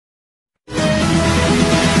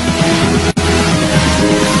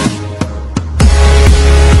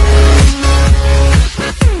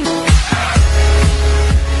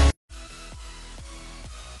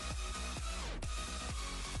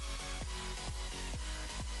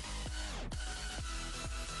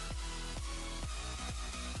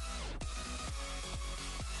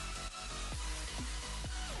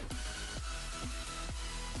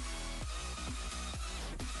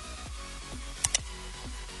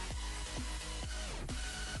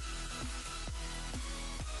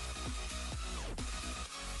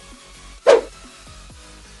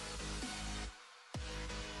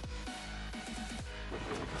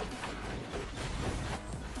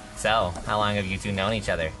So, how long have you two known each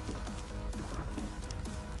other?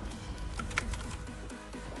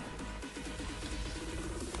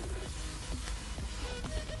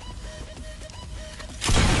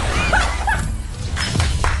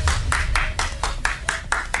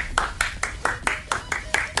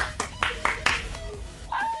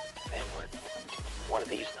 One of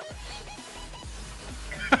these numbers.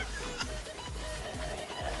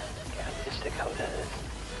 God, this Dakota is...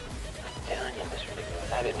 I'm telling you, this is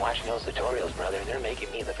ridiculous. I've been watching those tutorials, brother. They're making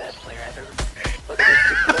me the best player I've ever... Look at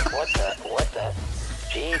this. What the?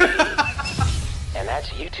 GG. And that's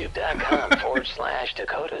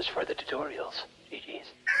youtube.com/Dakotas for the tutorials.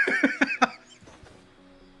 GG's.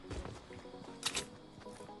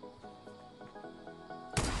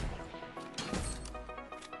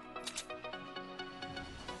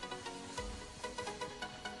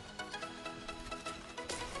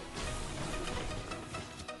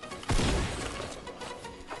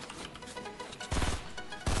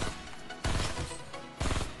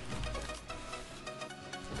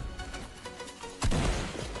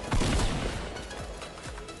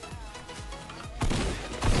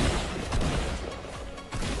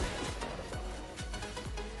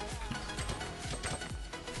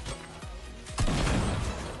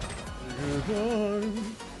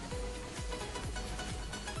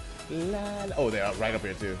 Oh, they are right up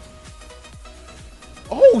here too.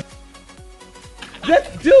 Oh,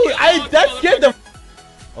 that dude! That scared the.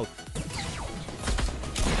 Oh.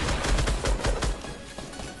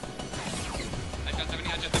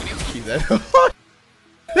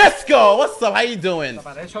 Let's go. What's up? How you doing?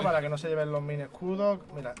 Para eso, para que no se lleven los mini escudos.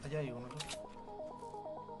 Mira, allá hay uno.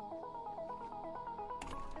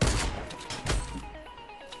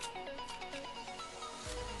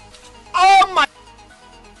 Oh my!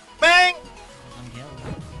 Bang!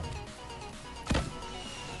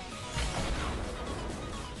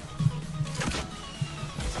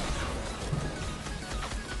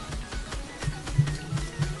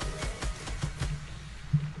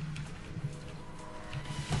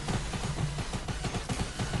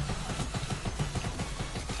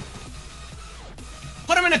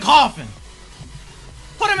 Put him in a coffin!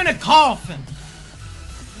 Put him in a coffin!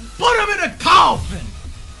 Put him in a coffin!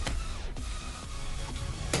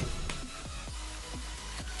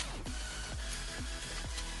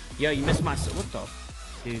 Yo, you missed my... What the?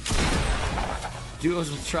 Dude.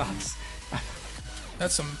 Duos with trucks.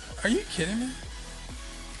 That's some... Are you kidding me?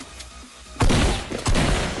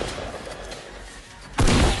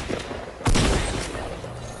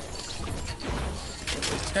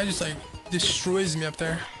 This guy just like destroys me up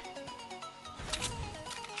there.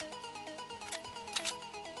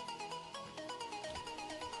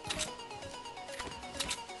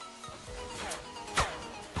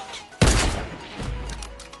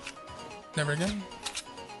 Never again.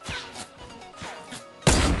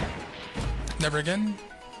 Never again.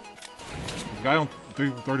 Guy on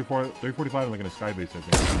 345 like in a sky base, I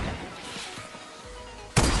think.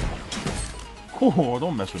 Oh,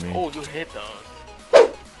 don't mess with me. Oh, you hit those.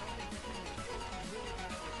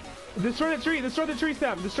 Destroy the tree! Destroy the tree,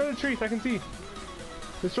 Sam! Destroy the trees, I can see.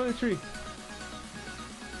 Destroy the tree.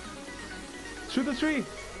 Shoot the tree!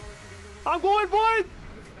 I'm going, boys!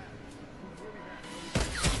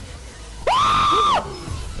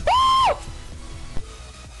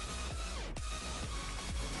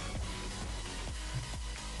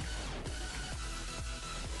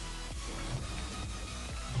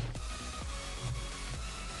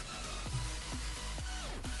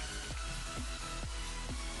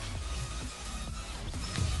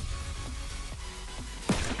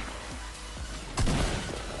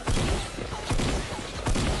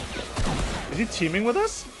 Is he teaming with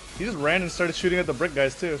us? He just ran and started shooting at the brick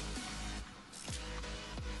guys too.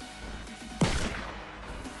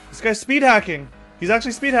 This guy's speed hacking. He's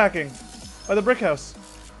actually speed hacking by the brick house.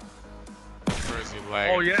 Where is he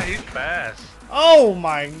lagging? Oh yeah, he's fast. Oh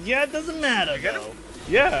my, yeah, it doesn't matter though.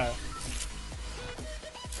 Yeah.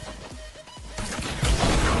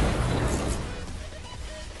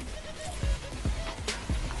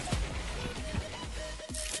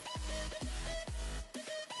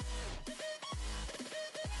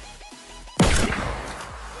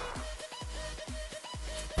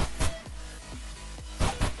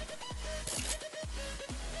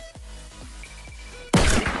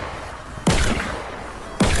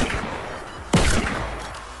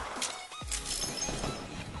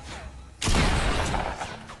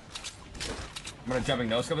 I'm gonna jumping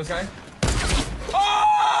no scope this guy.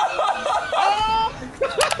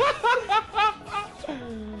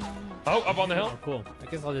 Oh, up on the hill. Oh, cool. I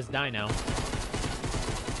guess I'll just die now.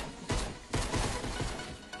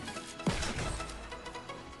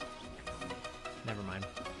 Never mind.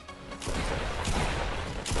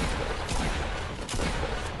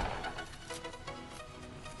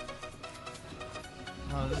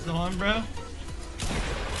 Oh, this is the one, bro?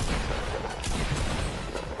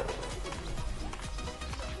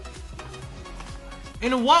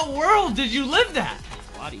 In what world did you live that?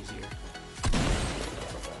 A lot easier.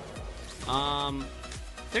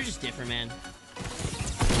 They're just different, man.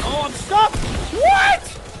 Oh, I'm stuck!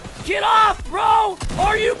 What? Get off, bro!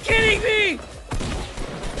 Are you kidding me?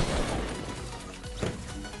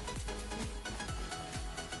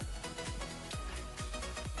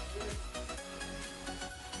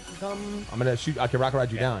 I'm gonna shoot. I can rocket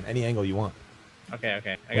ride you down any angle you want. Okay,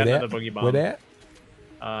 okay. I got another boogie bomb. Where they at?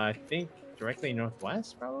 I think directly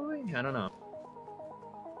northwest, probably. I don't know.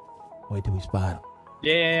 Wait till we spot them.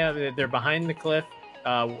 Yeah. They're behind the cliff,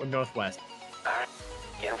 northwest. All right,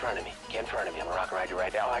 get in front of me. Get in front of me. I'm gonna rocket ride you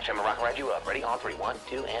right now. Actually, I'm gonna rocket ride you up. Ready? On three. 1,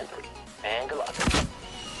 2, and 3. And good luck.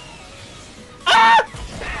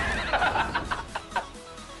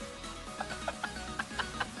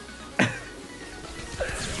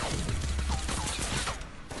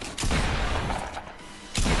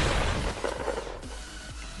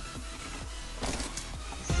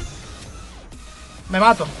 Me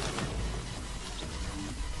mato.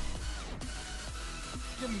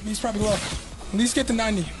 He's probably low. At least get to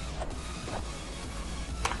 90.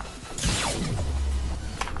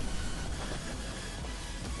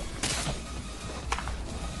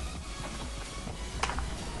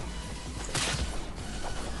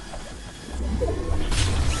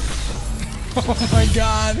 Oh my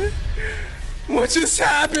god. What just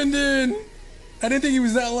happened, dude? I didn't think he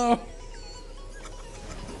was that low.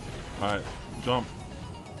 Alright, jump.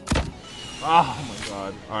 Oh my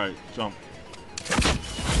god. Alright, jump.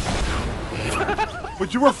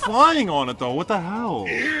 But you were flying on it though, what the hell?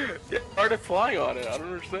 Yeah, started flying on it, I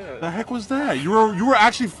don't understand. The heck was that? You were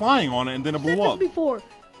actually flying on it and then it blew up. Before.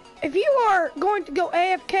 If you are going to go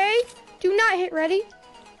AFK, do not hit ready.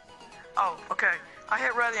 Oh, okay. I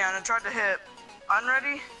hit ready and I tried to hit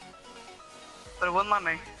unready, but it wouldn't let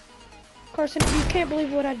me. Carson, you can't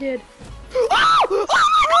believe what I did. Oh!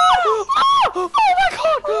 Oh my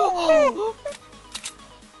god! Oh.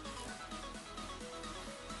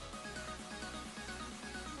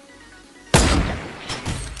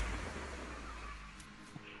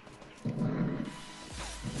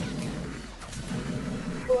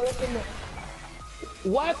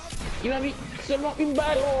 What? Il m'a mis seulement une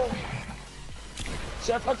balle. Je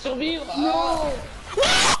suis en train de survivre. Non.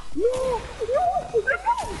 Non.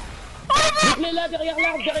 Vite-les là, derrière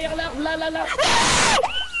l'arbre, là.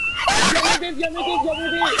 Viens m'aider.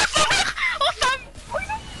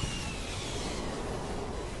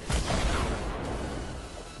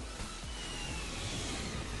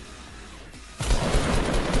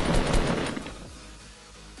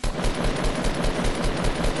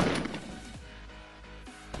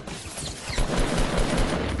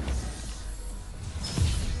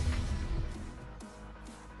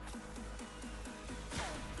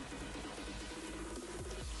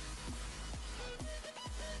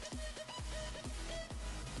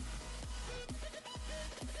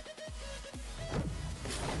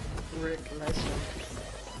 Rick, nice one.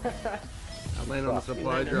 I landed on the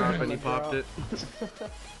supply drop and he popped it.